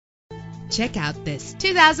Check out this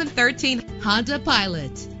 2013 Honda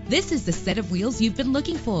Pilot. This is the set of wheels you've been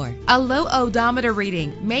looking for. A low odometer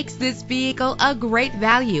reading makes this vehicle a great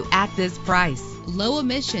value at this price. Low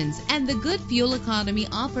emissions and the good fuel economy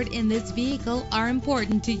offered in this vehicle are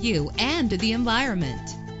important to you and to the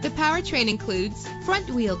environment. The powertrain includes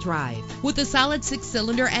front-wheel drive with a solid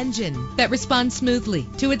 6-cylinder engine that responds smoothly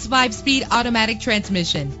to its 5-speed automatic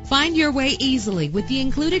transmission. Find your way easily with the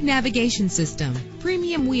included navigation system.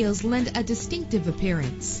 Premium wheels lend a distinctive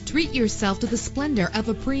appearance. Treat yourself to the splendor of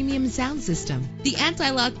a premium sound system. The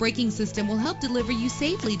anti-lock braking system will help deliver you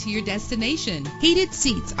safely to your destination. Heated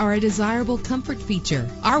seats are a desirable comfort feature.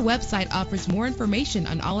 Our website offers more information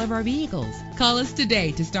on all of our vehicles. Call us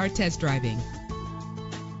today to start test driving.